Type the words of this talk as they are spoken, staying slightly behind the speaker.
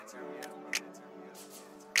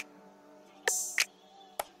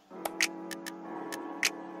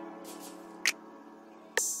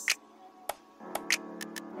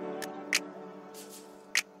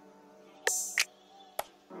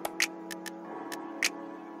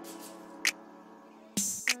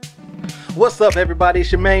What's up, everybody?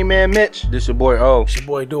 It's your main man, Mitch. This your boy, O. It's your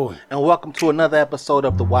boy, Dewey. And welcome to another episode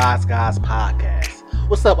of the Wise Guys Podcast.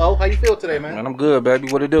 What's up, O? How you feel today, man? Man, I'm good, baby.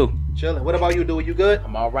 What it do? Chilling. What about you, Dewey? You good?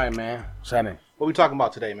 I'm all right, man. What's happening? What we talking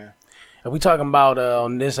about today, man? We talking about,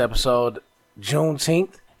 on this episode,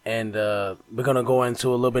 Juneteenth. And we're going to go into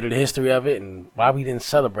a little bit of the history of it and why we didn't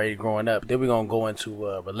celebrate it growing up. Then we're going to go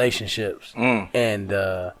into relationships and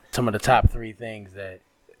some of the top 3 things that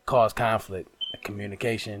cause conflict: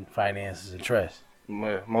 communication, finances, and trust.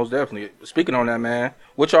 Man, most definitely. Speaking on that, man,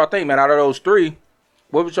 what y'all think, man? Out of those 3,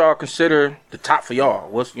 what would y'all consider the top for y'all?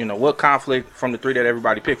 What conflict from the 3 that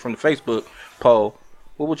everybody picked from the Facebook poll?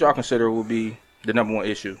 What would y'all consider would be the number 1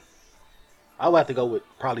 issue? I would have to go with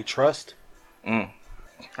probably trust. I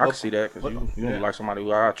can see that because you don't like somebody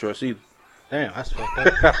who I trust either. Damn, that's fucked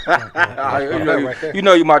up. You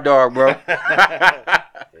know you my dog, bro.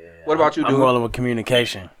 What about you, dude? I'm rolling with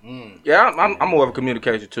communication. Yeah, I'm more of a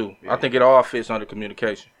communication too. Yeah. I think it all fits under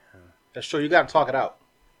communication. That's true. You got to talk it out.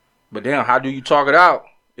 But damn, how do you talk it out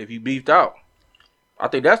if you beefed out? I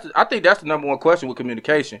think that's the number 1 question with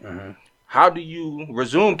communication. Mm-hmm. How do you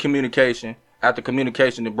resume communication after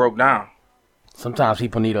communication that broke down? Sometimes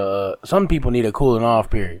some people need a cooling off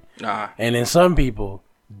period. And then some people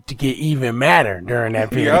to get even madder during that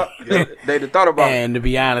period. Yep. They thought about it. And to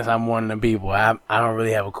be honest, I'm one of them people. I don't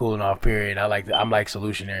really have a cooling off period. I'm like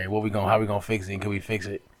solutionary. How we gonna fix it? And can we fix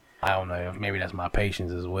it? I don't know. Maybe that's my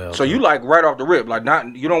patience as well. So you like right off the rip, like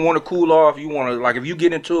you don't want to cool off. You want to, like, if you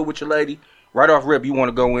get into it with your lady, right off rip, you want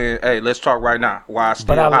to go in. Hey, let's talk right now. Why it's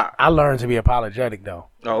still hot? I learned to be apologetic though.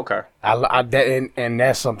 Oh, okay. And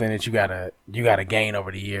that's something that you gotta gain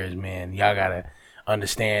over the years, man. Y'all gotta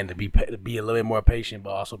understand to be a little bit more patient,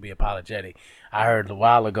 but also be apologetic. I heard a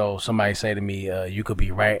while ago somebody say to me, "You could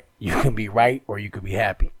be right, or you could be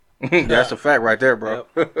happy." That's a fact right there, bro.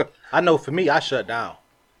 Yep. I know. For me, I shut down.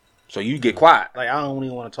 So you get quiet. Like, I don't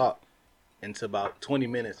even want to talk until about 20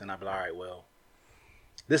 minutes, and I'll be like, all right, well,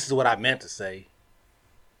 this is what I meant to say,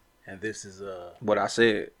 and this is what I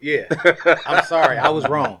said. Yeah, I'm sorry, I was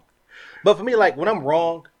wrong. But for me, like, when I'm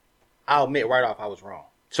wrong, I'll admit right off I was wrong.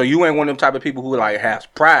 So you ain't one of them type of people who like has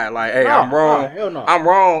pride, like, hey, no, I'm wrong. No, hell no. I'm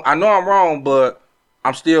wrong. I know I'm wrong, but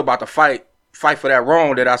I'm still about to fight for that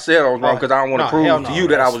wrong that I said I was wrong because I don't want to prove to you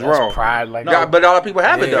that I was wrong. Pride, like that. But a lot of people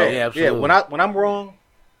have it though. Yeah, absolutely. Yeah, when I'm wrong,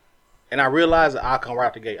 and I realize that, I'll come right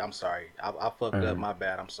out the gate. I'm sorry. I fucked up. My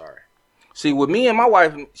bad. I'm sorry. See, with me and my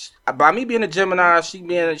wife, by me being a Gemini,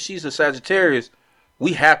 she's a Sagittarius,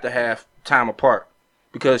 we have to have time apart.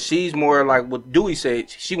 Because she's more like what Dewey said.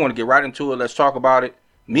 She want to get right into it. Let's talk about it.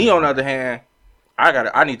 Me, on the other hand,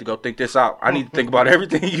 I need to go think this out. I need to think about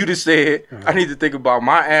everything you just said. I need to think about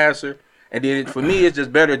my answer. And then for me, it's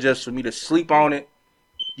just better just for me to sleep on it,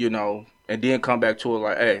 and then come back to it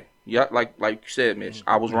like, hey, yeah, like you said, Mitch,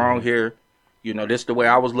 I was wrong here. This is the way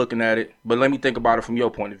I was looking at it. But let me think about it from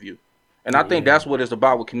your point of view. And I think that's what it's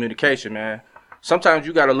about with communication, man. Sometimes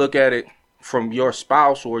you got to look at it from your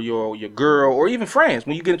spouse or your girl or even friends.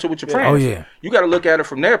 When you get into it with your friends, you got to look at it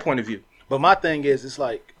from their point of view. But my thing is, it's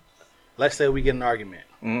like, let's say we get an argument,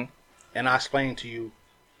 and I explain to you,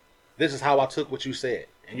 this is how I took what you said.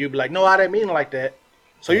 And you'd be like, no, I didn't mean it like that.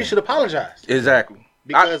 So you should apologize. Exactly.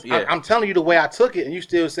 Because I'm telling you the way I took it, and you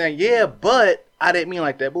still saying, yeah, but I didn't mean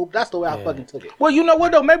like that. But that's the way I fucking took it. Well, you know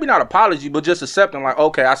what, though? Maybe not apology, but just accepting, like,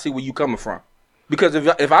 okay, I see where you coming from. Because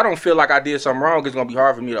if I don't feel like I did something wrong, it's going to be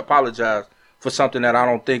hard for me to apologize for something that I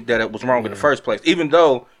don't think that it was wrong in the first place, even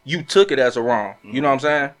though you took it as a wrong. You know what I'm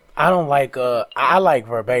saying? I don't like, I like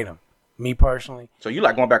verbatim, me personally. So you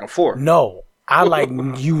like going back and forth? No. I like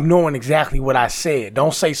you knowing exactly what I said.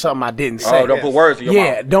 Don't say something I didn't say. Oh, don't put words in your mouth.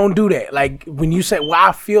 Yeah, don't do that. Like, when you say, well,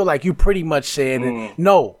 I feel like you pretty much said,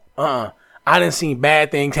 no, I didn't see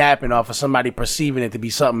bad things happen off of somebody perceiving it to be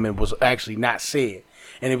something that was actually not said.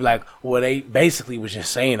 And they'd be like, well, they basically was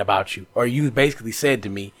just saying about you. Or you basically said to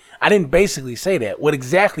me. I didn't basically say that. What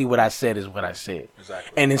I said is what I said.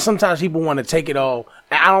 Exactly. And then sometimes people want to take it all.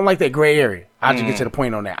 I don't like that gray area. I'll just get to the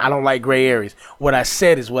point on that. I don't like gray areas. What I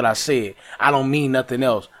said is what I said. I don't mean nothing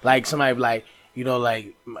else. Like somebody like,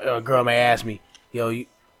 like a girl may ask me, yo,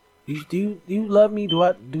 do you love me?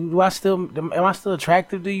 Am I still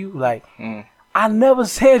attractive to you? Like, I never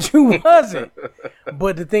said you wasn't.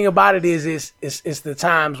 But the thing about it is, it's the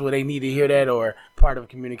times where they need to hear that, or part of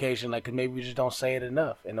communication, like, 'cause maybe we just don't say it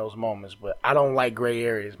enough in those moments. But I don't like gray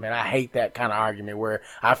areas, man. I hate that kind of argument where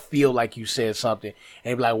I feel like you said something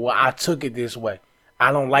and be like, well, I took it this way.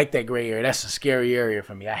 I don't like that gray area. That's a scary area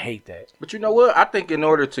for me. I hate that. But you know what? I think in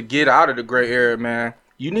order to get out of the gray area, man,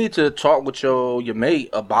 you need to talk with your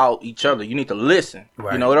mate about each other. You need to listen.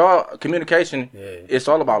 Right. Communication, it's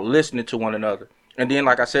all about listening to one another. And then,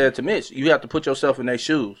 like I said to Mitch, you have to put yourself in their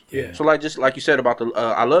shoes. Yeah. So, like, just like you said about the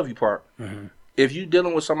I love you part, if you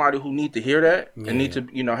dealing with somebody who need to hear that and need to,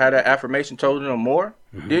 have that affirmation told to them more,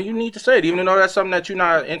 then you need to say it. Even though that's something that you're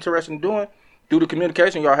not interested in doing, through the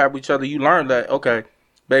communication y'all have with each other, you learn that, okay,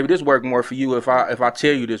 baby, this work more for you if I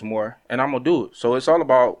tell you this more, and I'm going to do it. So it's all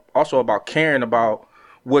about caring about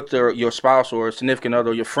what your spouse or significant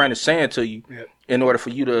other or your friend is saying to you in order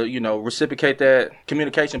for you to, reciprocate that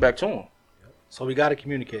communication back to them. So we got to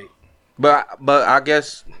communicate. But I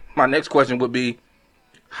guess my next question would be,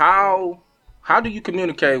 how do you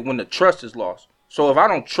communicate when the trust is lost? So if I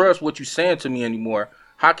don't trust what you're saying to me anymore,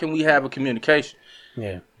 how can we have a communication?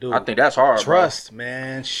 Yeah. Dude, I think that's hard. Trust,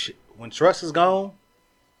 man. When trust is gone,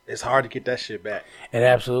 it's hard to get that shit back. It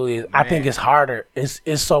absolutely is. Man. I think it's harder.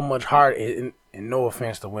 It's so much harder. And no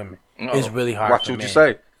offense to women, it's really hard. Watch for what men. you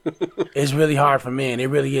say. It's really hard for men. It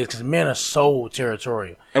really is, because men are so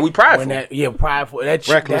territorial. And we prideful. Prideful.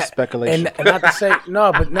 Reckless speculation. And not to say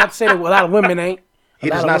not to say that a lot of women ain't. He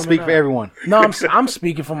does not speak for everyone. No, I'm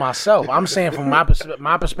speaking for myself. I'm saying from my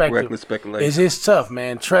perspective. Reckless speculation. It's tough,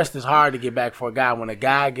 man. Trust is hard to get back for a guy. When a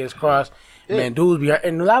guy gets crossed, man, dudes be hurt.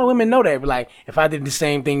 And a lot of women know that. But like, if I did the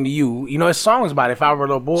same thing to you, it's songs about it. If I were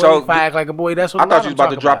a boy, if I act like a boy, that's what I thought you was about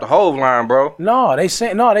to drop the Hove line, bro. No, they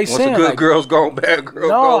saying Once the good girls go, bad girls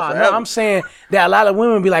go forever. No, I'm saying that a lot of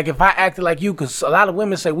women be like, if I acted like you, because a lot of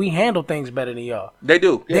women say we handle things better than y'all. They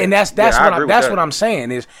do. Yeah. And that's what I'm saying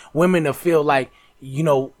is women to feel like,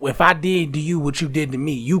 if I did to you what you did to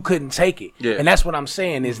me, you couldn't take it. Yeah. And that's what I'm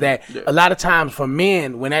saying is that a lot of times for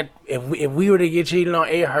men, if we were to get cheated on,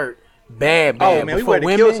 it hurt bad. Oh man, we ready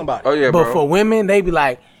to kill somebody. Oh yeah, but bro. For women, they be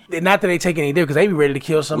like, not that they take any different, because they be ready to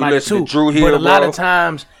kill somebody too. To Drew Hill, but a lot of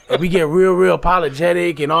times, if we get real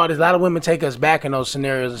apologetic and all this, a lot of women take us back in those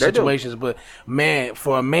scenarios and situations. But man,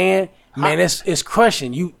 for a man, it's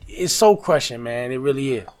crushing. It's so crushing, man. It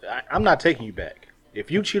really is. I'm not taking you back.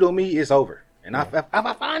 If you cheat on me, it's over. And if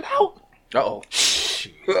I find out, hell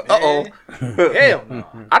no.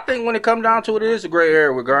 I think when it comes down to it, it is a gray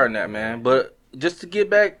area regarding that, man. But just to get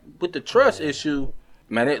back with the trust issue,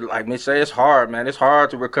 man, like Mitch say, it's hard, man. It's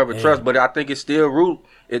hard to recover trust, but I think it's still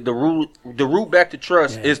the root back to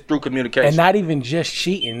trust is through communication, and not even just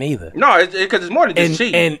cheating either. No, because it's more than just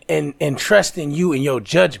cheating, and trusting you and your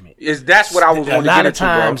judgment. That's what I was. A lot of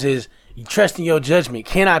times is. You trusting your judgment.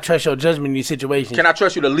 Can I trust your judgment in these situations? Can I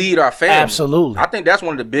trust you to lead our family? Absolutely. I think that's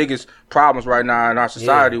one of the biggest problems right now in our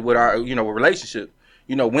society with our, with relationships.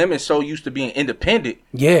 Women so used to being independent.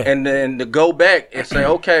 Yeah. And then to go back and say,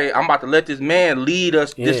 okay, I'm about to let this man lead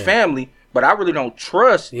us, this family, but I really don't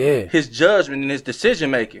trust his judgment and his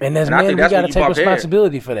decision making. And as men, we got to take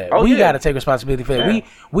responsibility for that. We got to take responsibility for that.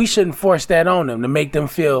 We shouldn't force that on them to make them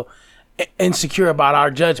feel insecure about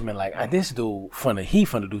our judgment. Like, this dude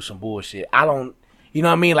finna do some bullshit. I don't, you know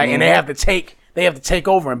what I mean? Like, and they have to take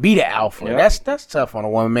over and be the alpha. Yeah. That's tough on a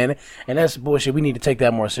woman, man. And that's bullshit. We need to take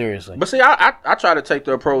that more seriously. But see, I try to take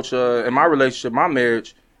the approach in my relationship, my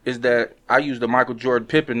marriage, is that I use the Michael Jordan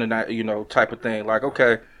Pippen and that, type of thing. Like,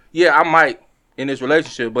 okay, yeah, I might in this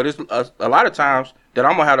relationship, but it's a lot of times that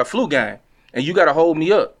I'm gonna have a flu game, and you gotta hold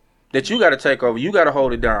me up. That you gotta take over. You gotta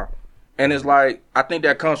hold it down. And it's like, I think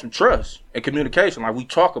that comes from trust and communication. Like, we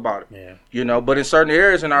talk about it, but in certain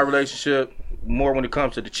areas in our relationship, more when it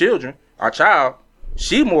comes to the children, our child,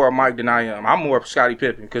 she more of Mike than I am. I'm more of Scottie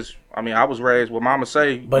Pippen because, I was raised with mama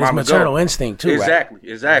say. But it's maternal instinct, too, Exactly.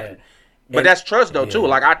 Yeah. But that's trust, though, too.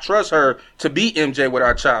 Like, I trust her to be MJ with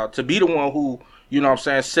our child, to be the one who,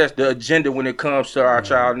 sets the agenda when it comes to our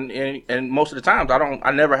child. And most of the times,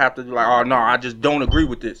 I never have to be like, oh, no, I just don't agree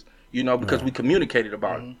with this, because we communicated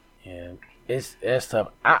about it. Yeah, it's tough.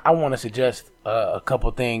 I want to suggest a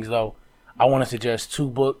couple things though. I want to suggest 2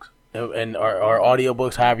 books or audio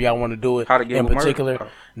books, however y'all want to do it. How to Get Away with particular,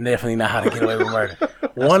 Murder? Definitely not How to Get Away with Murder.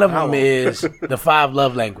 One of them is The 5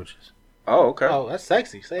 Love Languages. Oh, okay. Oh, that's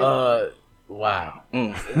sexy. Say wow.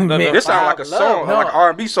 This sounds like a song, like an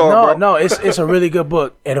R&B song, bro. No, it's a really good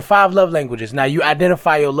book. And The 5 Love Languages. Now you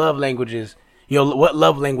identify your love languages, what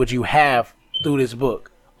love language you have through this book.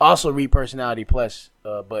 Also read Personality Plus,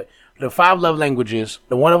 but the 5 love languages,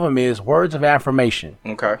 one of them is words of affirmation.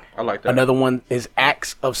 Okay, I like that. Another one is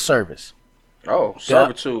acts of service. Oh,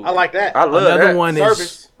 servitude. I like that. I love that. Another one service.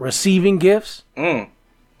 Is receiving gifts,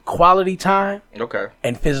 quality time,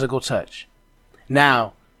 and physical touch.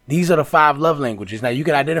 Now, these are the 5 love languages. Now, you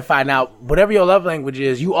can identify whatever your love language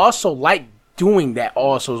is, you also like doing that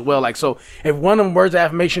also as well. Like, so if one of them words of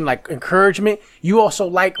affirmation, like encouragement, you also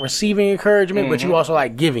like receiving encouragement, but you also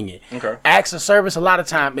like giving it. Okay. Acts of service, a lot of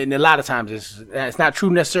times it's not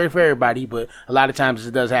true necessarily for everybody, but a lot of times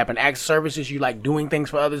it does happen. Acts of services, you like doing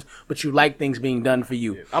things for others, but you like things being done for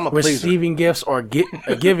you. I'm a receiving gifts or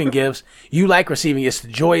giving gifts, you like receiving. It's the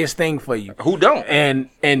joyous thing for you. Who don't?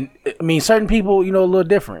 And I mean, certain people, you know, a little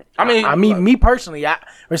different. I mean, me personally,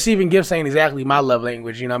 receiving gifts ain't exactly my love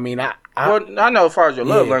language. You know what I mean? I know as far as your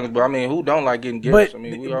love language, but I mean, who don't like getting gifts? But I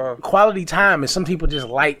mean, we all quality time, and some people just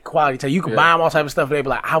like quality time. You can buy them all type of stuff. They be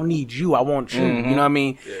like, "I need you. I want you." You know what I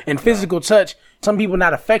mean? And physical touch. Some people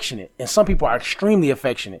not affectionate, and some people are extremely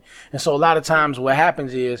affectionate. And so a lot of times, what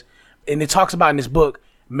happens is, and it talks about in this book,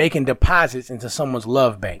 making deposits into someone's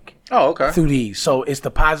love bank. Oh, okay. Through these, so it's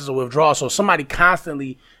deposits or withdrawals. So somebody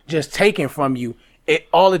constantly just taking from you.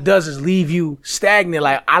 All it does is leave you stagnant.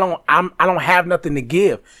 Like I don't have nothing to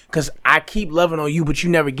give because I keep loving on you, but you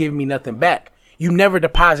never give me nothing back. You never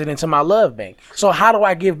deposit into my love bank. So how do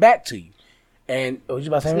I give back to you? And what you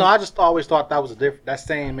about to say? No, I just always thought that was that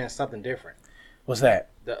saying meant something different. What's that?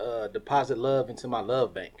 The deposit love into my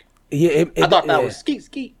love bank. Yeah, I thought that was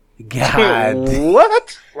skeet. God,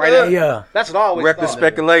 what? Right? Yeah, that's what I always Reckless thought.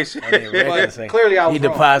 speculation. But clearly, I was he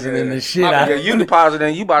depositing the shit out. Yeah, you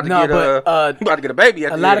depositing. You about to you about to get a baby.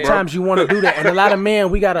 At a the lot end, of times you want to do that, and a lot of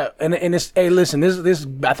men we gotta. And this, hey, listen, this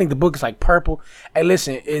I think the book is like purple. Hey,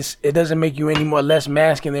 listen, it doesn't make you any more less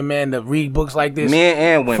masculine, man, to read books like this, men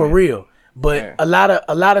and women, for real. But a lot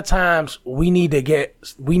of times we need to get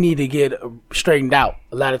straightened out.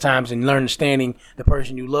 A lot of times in understanding the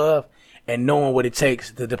person you love and knowing what it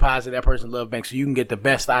takes to deposit that person's love bank so you can get the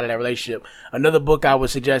best out of that relationship. Another book I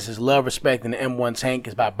would suggest is Love, Respect, and the M1 Tank.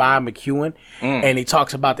 It's by Bob McEwen. And he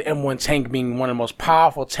talks about the M1 Tank being one of the most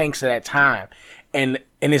powerful tanks of that time. And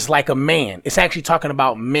it's like a man. It's actually talking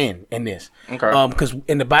about men in this. Okay. Because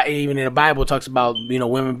even in the Bible it talks about, you know,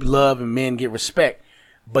 women love and men get respect.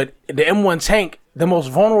 But the M1 tank, the most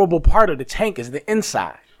vulnerable part of the tank is the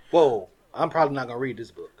inside. Whoa, I'm probably not gonna read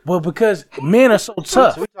this book. Well, because men are so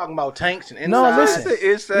tough. So we talking about tanks and inside. No,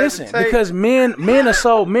 listen, because men are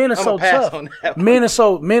so tough. Men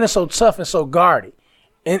are so tough and so guarded,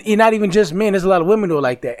 and not even just men. There's a lot of women who are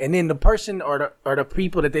like that. And then the person or the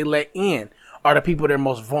people that they let in are the people they're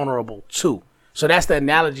most vulnerable to. So that's the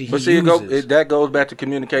analogy he uses. That goes back to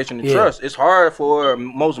communication and trust. It's hard for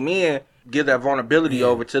most men give that vulnerability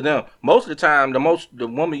over to them. Most of the time, the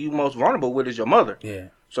woman you most vulnerable with is your mother. Yeah.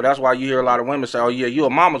 So that's why you hear a lot of women say, "Oh yeah, you're a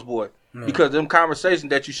mama's boy," because them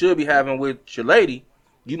conversations that you should be having with your lady,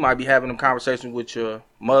 you might be having them conversations with your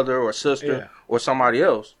mother or sister or somebody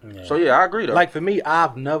else. Yeah. So yeah, I agree though. Like for me,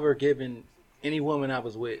 I've never given any woman I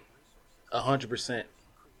was with 100%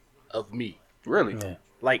 of me. Really? Yeah.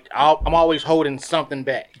 Like I'm always holding something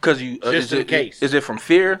back because you just in case. Is it from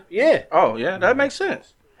fear? Yeah. Oh yeah, that makes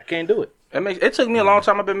sense. I can't do it. It took me a long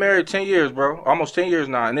time. I've been married 10 years, bro. Almost 10 years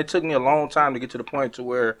now. And it took me a long time to get to the point to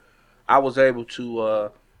where I was able to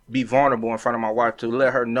be vulnerable in front of my wife, to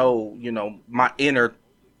let her know, you know, my inner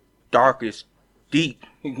darkest, deep,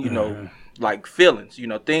 you know, like feelings, you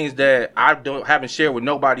know, things that I haven't shared with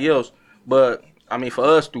nobody else. But, I mean, for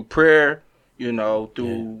us, through prayer, you know,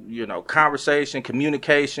 through, you know, conversation,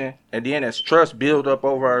 communication, and then as trust build up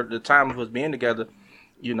over the time of us being together,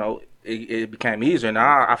 you know, it became easier.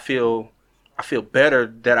 Now I feel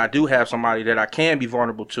better that I do have somebody that I can be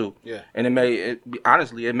vulnerable to. Yeah. And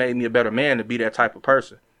honestly, it made me a better man to be that type of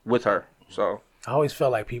person with her. So I always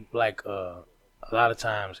felt like people, like a lot of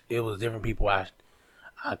times it was different people I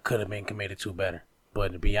could have been committed to better.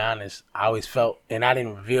 But to be honest, I always felt, and I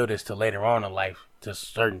didn't reveal this till later on in life to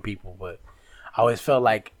certain people, but I always felt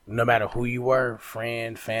like no matter who you were,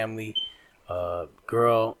 friend, family,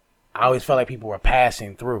 girl, I always felt like people were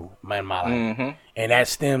passing through in my life. And that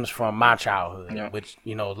stems from my childhood, which,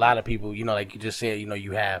 you know, a lot of people, you know, like you just said, you know,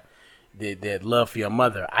 you have that love for your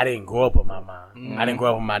mother. I didn't grow up with my mom. I didn't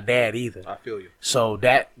grow up with my dad either. I feel you. So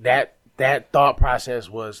that thought process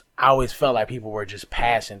was, I always felt like people were just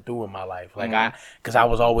passing through in my life. Like because I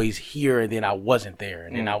was always here and then I wasn't there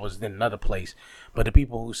and then I was in another place. But the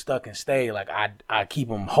people who stuck and stayed, like I keep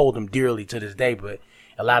them, hold them dearly to this day. But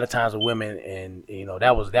a lot of times with women, and you know,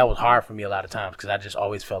 that was hard for me a lot of times because I just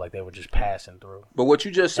always felt like they were just passing through. But what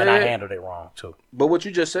you just said, and I handled it wrong too. But what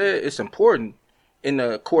you just said, it's important in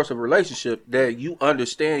the course of a relationship that you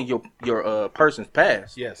understand your person's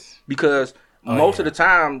past. Yes. Because most of the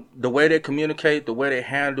time, the way they communicate, the way they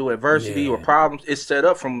handle adversity or problems, is set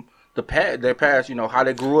up from their past. You know, how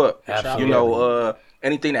they grew up. Absolutely. You know,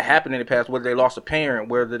 anything that happened in the past, whether they lost a parent,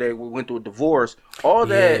 whether they went through a divorce, all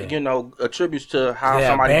that, attributes to how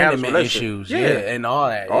somebody handles relationships. Issues, and all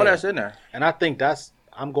that. All that's in there. And I think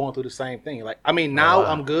I'm going through the same thing. Like, I mean, now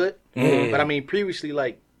I'm good, but I mean, previously,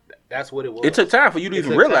 like, that's what it was. It took time for you to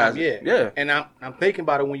even realize it. Yeah. And I'm thinking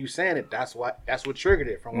about it when you saying it. That's what triggered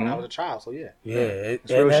it from when I was a child. So yeah. It's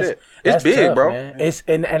real shit. It's big, tough, bro. Man. It's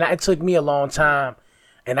and it took me a long time,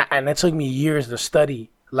 and it took me years to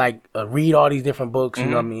study, like read all these different books. You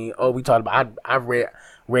know what I mean? Oh, we talked about. I've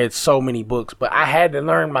read so many books, but I had to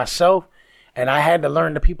learn myself, and I had to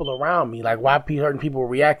learn the people around me, like why certain people were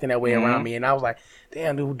reacting that way around me, and I was like,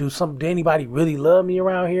 damn, do anybody really love me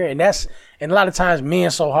around here? And a lot of times men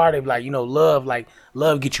so hard, they be like,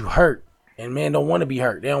 love get you hurt. And men don't want to be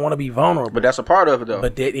hurt. They don't want to be vulnerable. But that's a part of it, though.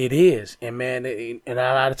 But it is. And, man, and a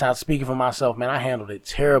lot of times, speaking for myself, man, I handled it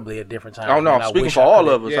terribly at different times. Oh, no, speaking for all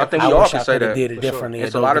of us. I think we all can say that. I did it differently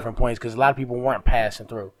at those different points because a lot of people weren't passing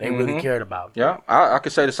through. They really cared about me. Yeah, I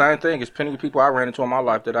could say the same thing. There's plenty of people I ran into in my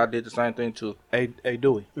life that I did the same thing to. Hey,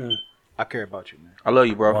 Dewey, I care about you, man. I love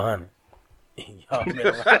you, bro. 100.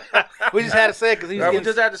 We just had to say it because we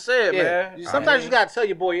just had to say it, man. Sometimes you got to tell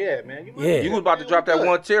your boy, man. You was about to drop that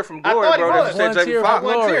one tear from Glory, bro. You said Jamie Foxx.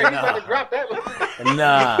 One tear. You about to drop that one.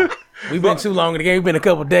 Nah. We've been too long in the game. We've been a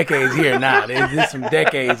couple decades here. Nah, there's some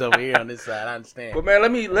decades over here on this side. I understand. But, man,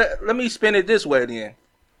 let me spin it this way then.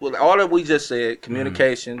 Well, all that we just said,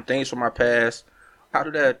 communication, things from our past, how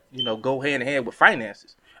do that, go hand in hand with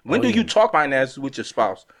finances? When do you talk finances with your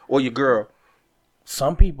spouse or your girl?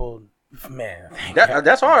 Some people... Man,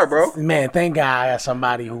 that's hard, bro. Man, thank God I got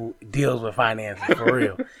somebody who deals with finances for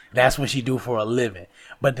real. That's what she do for a living.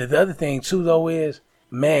 But the other thing too, though, is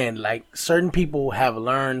man, like certain people have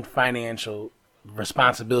learned financial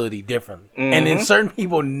responsibility differently, and then certain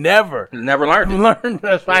people never learned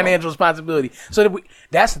financial responsibility. So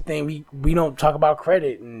that's the thing. We don't talk about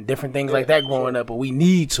credit and different things like that growing up, but we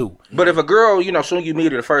need to. But if a girl, soon you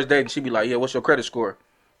meet her the first date, and she be like, "Yeah, what's your credit score?"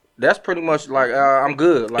 That's pretty much like I'm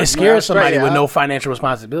good. Like, it scares somebody with no financial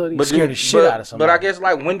responsibility. It scares the shit out of somebody. But I guess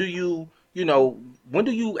like when do you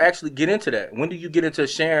actually get into that? When do you get into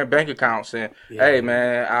sharing bank accounts and hey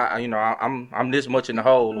man, I'm this much in the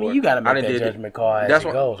hole? I mean, you gotta make that judgment call as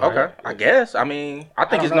it goes. Right? Okay, I guess. I mean, I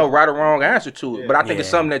think it's no right or wrong answer to it, but I think it's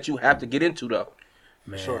something that you have to get into though.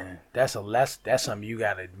 Man, sure. That's something you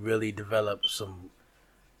gotta really develop some.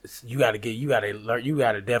 You gotta learn. You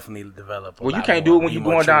gotta definitely develop. Well, you can't do it when you're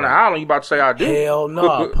going down the aisle and you about to say I do. Hell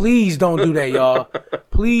no! Please don't do that, y'all.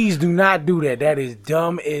 Please do not do that. That is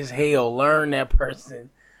dumb as hell. Learn that person.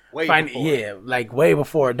 Way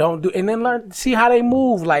before. Don't do, and then see how they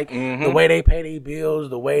move. Like the way they pay their bills,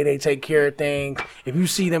 the way they take care of things. If you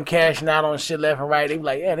see them cashing out on shit left and right, they be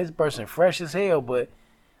like, yeah, this person fresh as hell, but.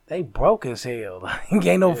 They broke as hell. Like,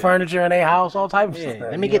 ain't no furniture in their house, all type of stuff.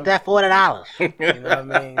 Let me get that $40. You know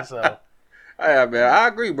what I mean? So, yeah, man, I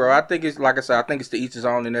agree, bro. I think it's like I said. I think it's to each his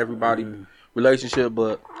own in everybody relationship,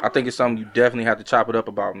 but I think it's something you definitely have to chop it up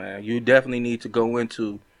about, man. You definitely need to go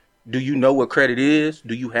into. Do you know what credit is?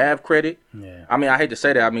 Do you have credit? Yeah. I mean, I hate to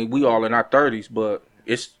say that. I mean, we all in our 30s, but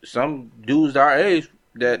it's some dudes our age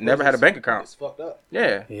that never had a bank account. It's fucked up.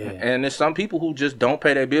 Yeah, and there's some people who just don't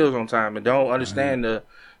pay their bills on time and don't understand the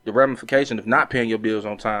ramification of not paying your bills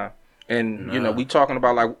on time. And, we talking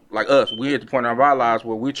about like us. We're at the point of our lives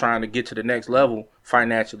where we're trying to get to the next level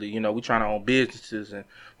financially. We're trying to own businesses and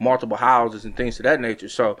multiple houses and things of that nature.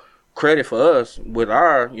 So credit for us with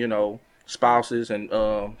our, spouses and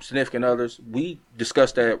significant others, we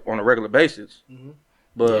discuss that on a regular basis.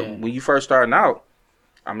 But when you first starting out,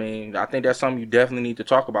 I mean, I think that's something you definitely need to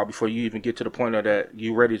talk about before you even get to the point of that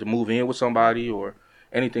you're ready to move in with somebody or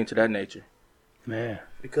anything to that nature. Man.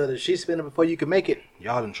 Because if she's spending before you can make it,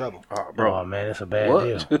 y'all in trouble. Oh, bro. Oh, man, it's a bad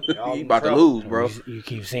deal. You about to lose, bro. You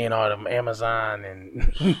keep seeing all them Amazon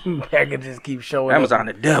and packages keep showing Amazon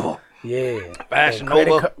the devil. Yeah. Fashion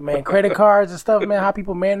Nova. Man, credit cards and stuff, man, how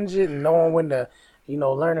people manage it and knowing when to,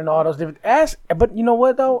 learning all those different... But you know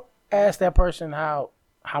what, though? Ask that person how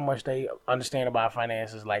much they understand about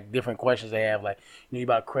finances, like different questions they have, like, you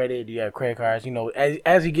about credit, do you have credit cards?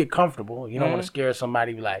 As you get comfortable, you don't want to scare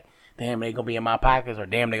somebody, be like, damn, they gonna be in my pockets, or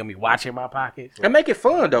damn, they gonna be watching my pockets. And make it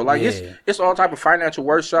fun though. Like it's all type of financial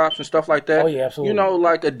workshops and stuff like that. Oh yeah, absolutely.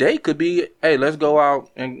 Like a day could be, hey, let's go out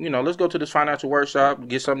and let's go to this financial workshop,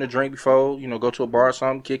 get something to drink before, go to a bar or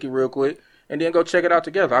something, kick it real quick, and then go check it out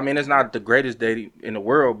together. I mean, it's not the greatest day in the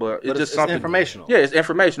world, but it's just something informational. Yeah, it's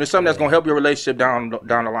information. It's something that's gonna help your relationship down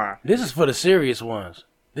the line. This is for the serious ones.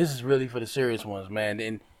 This is really for the serious ones, man.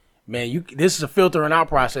 And man, this is a filtering out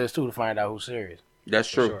process too to find out who's serious. That's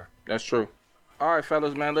true. Sure. That's true. All right,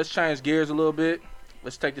 fellas, man, let's change gears a little bit.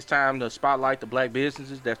 let's take this time to spotlight the black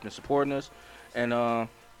businesses that's been supporting us. And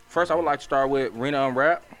first, I would like to start with Rena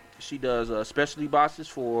Unwrap. She does specialty boxes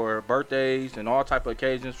for birthdays and all type of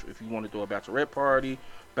occasions. If you want to do a bachelorette party,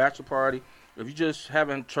 bachelor party, if you're just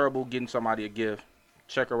having trouble getting somebody a gift,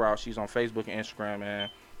 check her out. She's on Facebook and Instagram, man.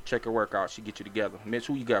 Check her work out. She get you together. Mitch,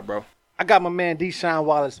 who you got, bro? I got my man Deshaun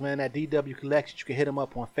Wallace, man, at DW Collections. You can hit him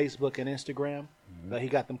up on Facebook and Instagram. He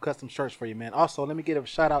got them custom shirts for you, man. Also, let me give a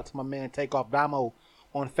shout out to my man Takeoff Damo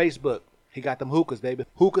on Facebook. He got them hookahs, baby.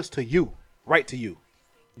 Hookahs to you. Right to you.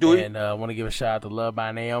 And I want to give a shout out to Love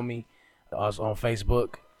by Naomi, also on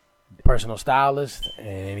Facebook. Personal stylist, and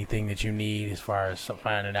anything that you need as far as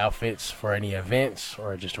finding outfits for any events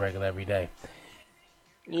or just regular every day.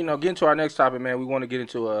 You know, getting to our next topic, man, we want to get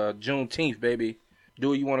into Juneteenth, baby.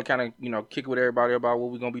 Do you want to kind of, you know, kick it with everybody about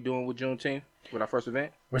what we're going to be doing with Juneteenth, with our first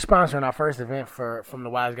event? We're sponsoring our first event from the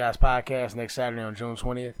Wise Guys Podcast next Saturday on June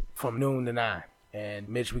 20th from noon to 9. And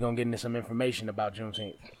Mitch, we're going to get into some information about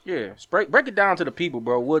Juneteenth. Yeah, break it down to the people,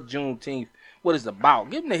 bro. What Juneteenth, what it's about.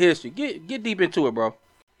 Give them the history. Get deep into it, bro.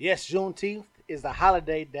 Yes, Juneteenth is the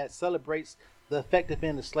holiday that celebrates the effective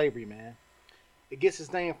end of slavery, man. It gets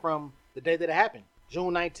its name from the day that it happened,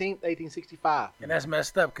 June 19th, 1865. And that's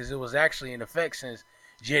messed up because it was actually in effect since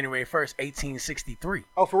January 1st, 1863.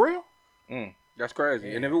 Oh, for real? That's crazy.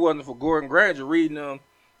 Yeah. And if it wasn't for Gordon Granger reading them,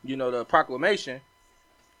 you know, the proclamation,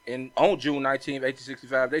 and on June 19th,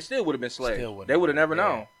 1865, they still would have been slaves. They would have never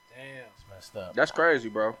known. Damn, it's messed up. That's crazy,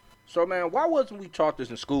 bro. So, man, why wasn't we taught this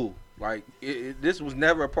in school? Like, this was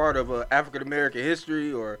never a part of African-American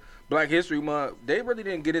history or Black History Month. They really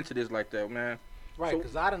didn't get into this like that, man. Right,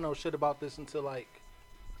 because I didn't know shit about this until, like,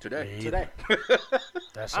 today.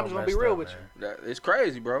 That's I'm just going to be real with you. It's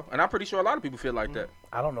crazy, bro. And I'm pretty sure a lot of people feel like that.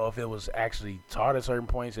 I don't know if it was actually taught at certain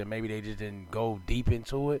points and maybe they just didn't go deep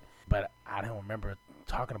into it, but I don't remember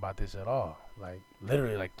talking about this at all. Like,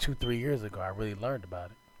 literally, like 2-3 years ago, I really learned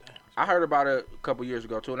about it. I heard about it a couple years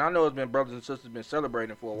ago, too. And I know it's been brothers and sisters been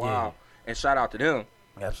celebrating for a while. And shout out to them.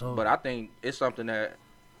 Absolutely. But I think it's something that,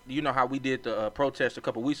 you know how we did the protest a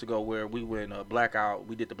couple weeks ago where we went blackout.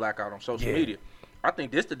 We did the blackout on social media. I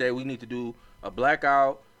think this today we need to do a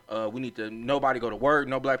blackout. We need to, nobody go to work.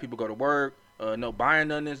 No black people go to work. No buying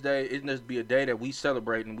none this day. It needs to be a day that we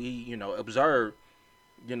celebrate and we, you know, observe,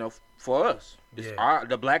 you know, for us. It's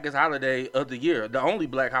the blackest holiday of the year. The only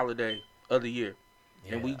black holiday of the year.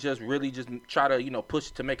 Yeah. And we just really just try to, you know, push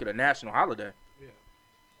to make it a national holiday.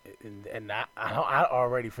 Yeah. And I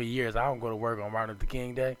already, for years, I don't go to work on Martin Luther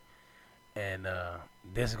King Day. And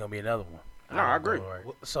this is going to be another one. No, I agree.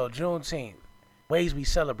 So Juneteenth, ways we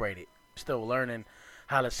celebrate it. Still learning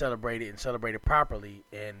how to celebrate it and celebrate it properly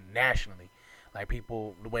and nationally. Like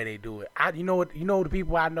people, the way they do it. You know the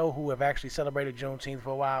people I know who have actually celebrated Juneteenth for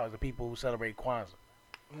a while is the people who celebrate Kwanzaa.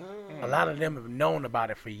 A lot of them have known about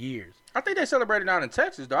it for years. I think they celebrate it down in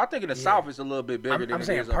Texas, though. I think in the South it's a little bit bigger than I'm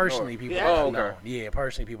saying personally, people I know. Yeah,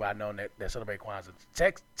 personally, people I know that celebrate Kwanzaa.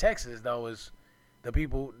 Texas, though, is the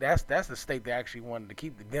people, that's the state that actually wanted to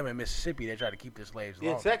keep them in Mississippi. They tried to keep their slaves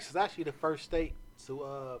longer. Yeah, Texas is actually the first state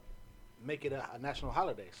to make it a national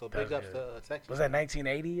holiday. So big ups to Texas. Was that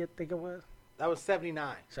 1980, I think it was? That was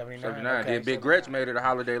 79. 79. Okay. Then Big Gretch made it a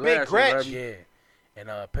holiday Big last Gretch. year. Yeah. And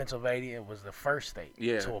Pennsylvania was the first state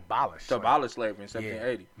to abolish slavery in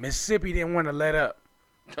 1780. Mississippi didn't want to let up.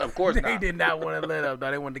 Of course not. They did not want to let up. No,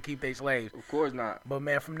 they wanted to keep their slaves. Of course not. But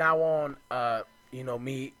man, from now on,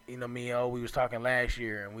 me and O, we was talking last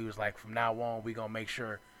year, and we was like, from now on, we gonna make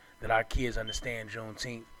sure that our kids understand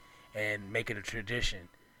Juneteenth and make it a tradition,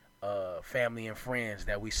 family and friends,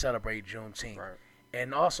 that we celebrate Juneteenth. Right.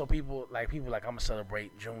 And also people like I'm gonna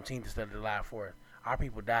celebrate Juneteenth instead of July 4th. Our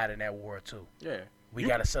people died in that war too. Yeah. We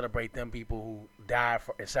got to celebrate them people who died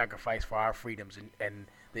and sacrificed for our freedoms and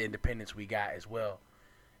the independence we got as well.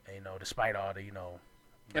 And, you know, despite all the,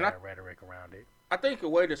 rhetoric around it. I think a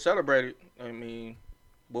way to celebrate it, I mean,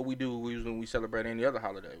 what we do when we celebrate any other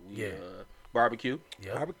holiday. We barbecue.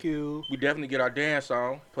 Yep. Barbecue. We definitely get our dance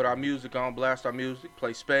on, put our music on, blast our music,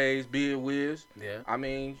 play spades, bid whiz. Yeah. I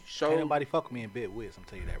mean, Can't nobody fuck with me in bid whiz, I'm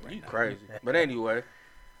telling you that right now. You crazy. But anyway.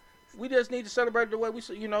 We just need to celebrate the way we,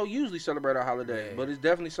 usually celebrate our holiday. Yeah. But it's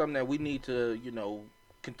definitely something that we need to,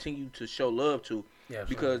 continue to show love to. Yeah,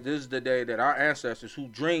 because this is the day that our ancestors who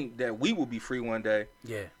dreamed that we would be free one day,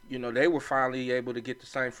 they were finally able to get the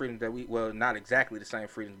same freedoms that not exactly the same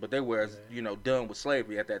freedoms, but they were, done with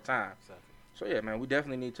slavery at that time. Exactly. So, yeah, man, we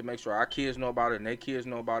definitely need to make sure our kids know about it and their kids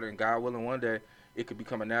know about it. And God willing, one day it could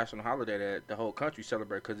become a national holiday that the whole country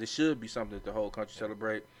celebrate, because it should be something that the whole country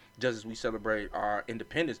celebrate. Just as we celebrate our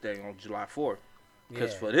Independence Day on July 4th.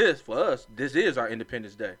 Because for us, this is our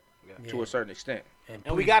Independence Day. to a certain extent.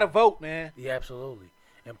 And we gotta vote, man. Yeah, absolutely.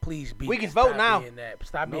 And please be. We can vote now.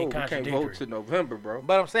 Stop being contradictory. We can't vote to November, bro.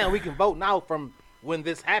 But I'm saying we can vote now from when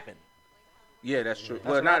this happened. Yeah, that's true.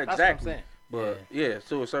 Yeah, well, not that's exactly. what I'm But yeah,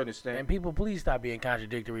 to a certain extent. And people, please stop being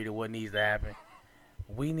contradictory to what needs to happen.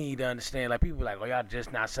 We need to understand. Like people, like, oh, y'all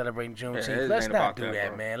just not celebrating Juneteenth. Let's not do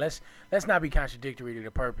that, man. Let's not be contradictory to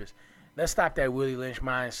the purpose. Let's stop that Willie Lynch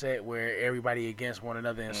mindset where everybody against one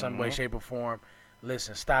another in some way, shape, or form.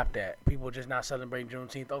 Listen, stop that. People just not celebrating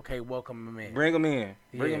Juneteenth. Okay, welcome them in. Bring them in.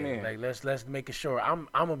 Bring them in. Like let's make it sure. I'm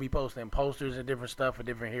gonna be posting posters and different stuff for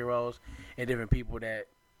different heroes and different people that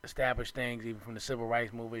established things, even from the civil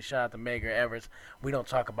rights movement. Shout out to Medgar Evers. We don't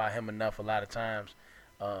talk about him enough a lot of times.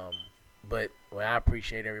 But I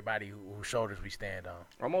appreciate everybody whose shoulders we stand on.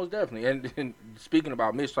 Almost definitely. And speaking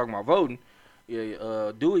about Mitch talking about voting,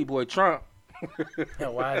 Dewey boy Trump.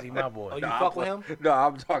 Why is he my boy? Oh, you fuck with him? No,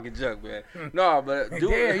 I'm talking junk, man. No, but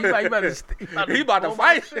Dewey, he about to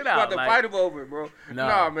fight. He about to fight him over it, bro. No.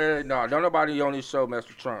 Nah, man. No, don't nobody on this show mess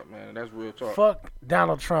with Trump, man. That's real talk. Fuck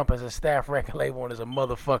Donald Trump as a staff record label and as a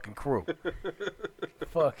motherfucking crew.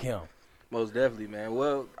 Fuck him. Most definitely, man.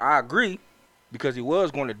 Well, I agree because he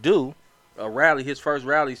was going to do a rally, his first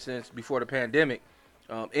rally since before the pandemic,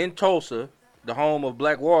 in Tulsa, the home of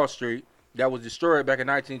Black Wall Street, that was destroyed back in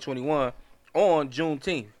 1921 on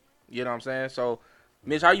Juneteenth. You know what I'm saying? So,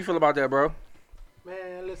 Mitch, how you feel about that, bro?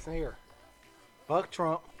 Man, listen here. Fuck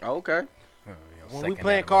Trump. Oh, okay. When we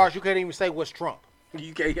playing cards, you can't even say what's Trump.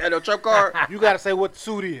 You can't have no Trump card? You gotta say what the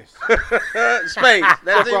suit is. Space.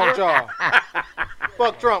 That's What's wrong with it. y'all?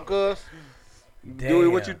 Fuck Trump, cuz. Dewey,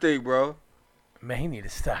 what you think, bro? Man, he need to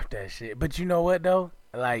stop that shit. But you know what, though?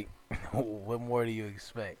 Like, what more do you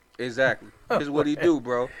expect? Exactly. This is what he do,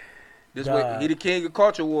 bro. He the king of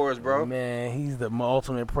culture wars, bro. Man, he's the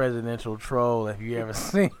ultimate presidential troll if you ever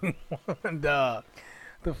seen one, dog.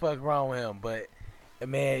 The fuck wrong with him? But,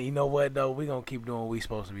 man, you know what, though? We gonna keep doing what we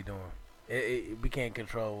supposed to be doing. We can't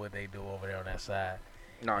control what they do over there on that side.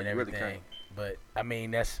 No, you really can't. But, I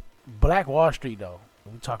mean, that's Black Wall Street, though.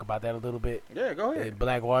 We talk about that a little bit. Yeah, go ahead.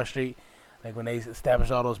 Black Wall Street, like when they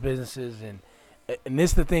established all those businesses. And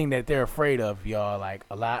this is the thing that they're afraid of, y'all. Like,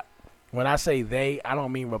 a lot. When I say they, I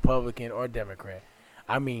don't mean Republican or Democrat.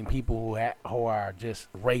 I mean people who are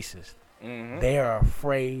just racist. Mm-hmm. They are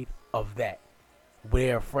afraid of that.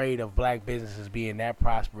 They're afraid of black businesses being that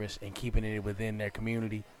prosperous and keeping it within their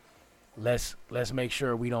community. Let's make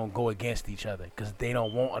sure we don't go against each other because they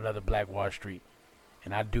don't want another Black Wall Street.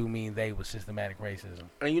 And I do mean they with systematic racism.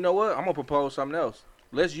 And you know what? I'm going to propose something else.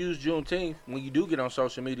 Let's use Juneteenth when you do get on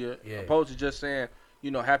social media, opposed to just saying,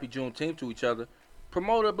 Happy Juneteenth to each other.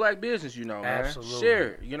 Promote a black business, man. Absolutely. Share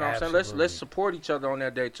it. You know what I'm saying? Let's support each other on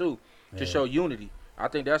that day, too, to show unity. I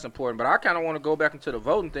think that's important. But I kind of want to go back into the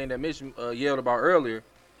voting thing that Mitch yelled about earlier.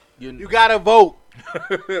 You got to vote.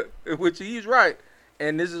 Which he's right.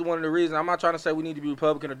 And this is one of the reasons. I'm not trying to say we need to be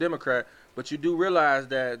Republican or Democrat, but you do realize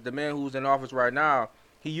that the man who's in office right now,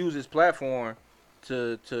 he used his platform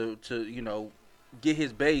to get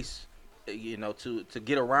his base, to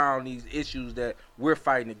get around these issues that we're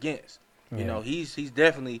fighting against. Yeah. He's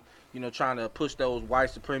definitely, trying to push those white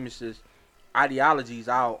supremacist ideologies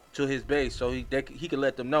out to his base so he can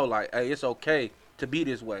let them know, like, hey, it's okay to be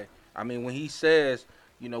this way. I mean, when he says,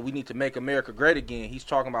 we need to make America great again, he's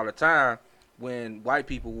talking about a time when white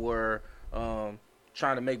people were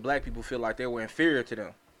trying to make black people feel like they were inferior to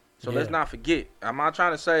them. So let's not forget. I'm not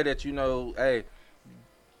trying to say that, hey,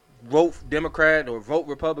 vote Democrat or vote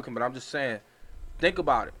Republican, but I'm just saying, think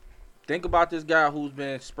about it. Think about this guy who's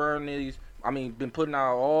been been putting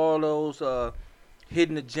out all those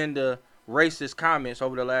hidden agenda racist comments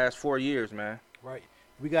over the last 4 years, man. Right.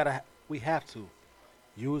 We have to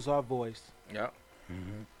use our voice. Yep.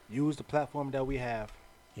 Mm-hmm. Use the platform that we have.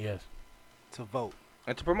 Yes. To vote.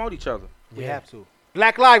 And to promote each other. We have to.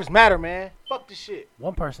 Black lives matter, man. Fuck this shit.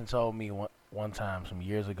 One person told me one time some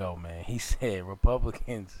years ago, man, he said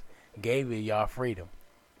Republicans gave y'all freedom.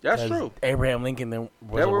 That's true. Abraham Lincoln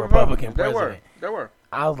was a Republican president. They were.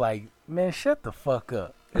 I was like, man, shut the fuck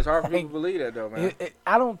up. It's hard for people to believe that, though, man.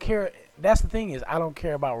 I don't care. That's the thing is, I don't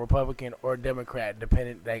care about Republican or Democrat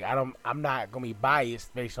dependent. Like, I'm not gonna be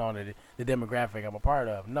biased based on the demographic I'm a part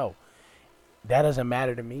of. No, that doesn't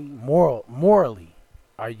matter to me. Morally,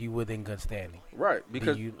 are you within good standing? Right.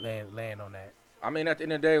 Because do you land on that? I mean, at the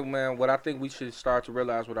end of the day, man, what I think we should start to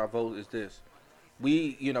realize with our vote is this.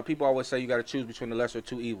 People always say you got to choose between the lesser of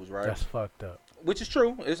two evils, right? That's fucked up. Which is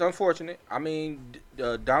true. It's unfortunate. I mean,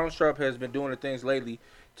 Donald Trump has been doing the things lately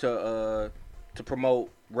to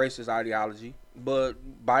promote racist ideology. But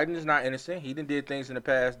Biden is not innocent. He did things in the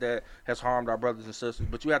past that has harmed our brothers and sisters.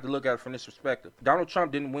 But you have to look at it from this perspective. Donald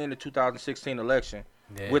Trump didn't win the 2016 election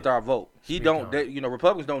with our vote.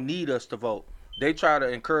 Republicans don't need us to vote. They try to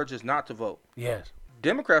encourage us not to vote. Yes.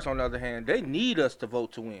 Democrats, on the other hand, they need us to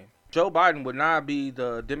vote to win. Joe Biden would not be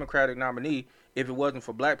the Democratic nominee if it wasn't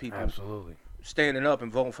for black people Absolutely. standing up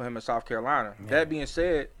and voting for him in South Carolina. Yeah. That being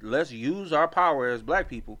said, let's use our power as black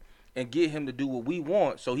people and get him to do what we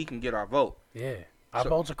want so he can get our vote. Yeah. Our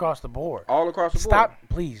votes across the board. All across the board. Stop,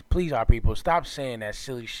 please, our people, stop saying that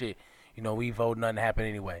silly shit. We vote, nothing happen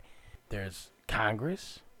anyway. There's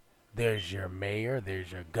Congress, there's your mayor,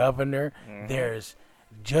 there's your governor, there's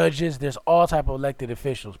judges, there's all type of elected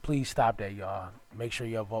officials. Please stop that, y'all. Make sure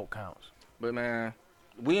your vote counts. But, man,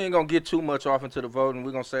 we ain't going to get too much off into the voting.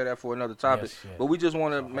 We're going to say that for another topic. Yes. But we just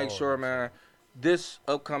want to make sure, man, this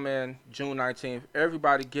upcoming June 19th,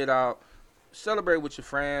 everybody get out, celebrate with your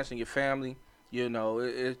friends and your family.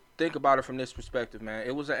 Think about it from this perspective, man.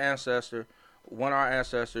 It was an ancestor, one of our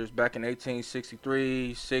ancestors back in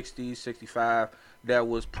 1863, 60, 65, that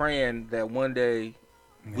was praying that one day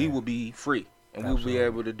we will be free and we'll be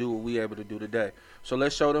able to do what we able to do today. So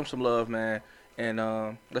let's show them some love, man,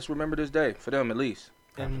 and let's remember this day, for them at least.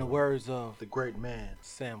 In the words of the great man,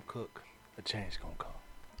 Sam Cooke, a change gonna come.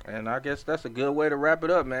 And I guess that's a good way to wrap it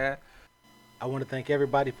up, man. I want to thank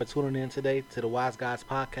everybody for tuning in today to the Wise Guys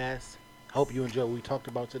Podcast. Hope you enjoyed what we talked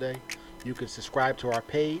about today. You can subscribe to our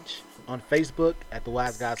page on Facebook at the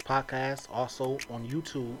Wise Guys Podcast. Also on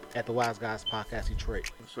YouTube at the Wise Guys Podcast Detroit.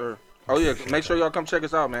 Yes, sir. Oh, yeah. Make sure y'all come check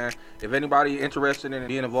us out, man. If anybody interested in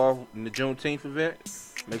being involved in the Juneteenth event,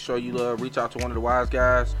 make sure you reach out to one of the Wise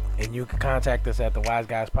Guys. And you can contact us at the Wise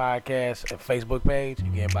Guys Podcast Facebook page.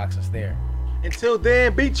 You can inbox us there. Until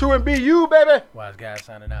then, be true and be you, baby. Wise Guys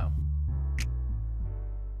signing out.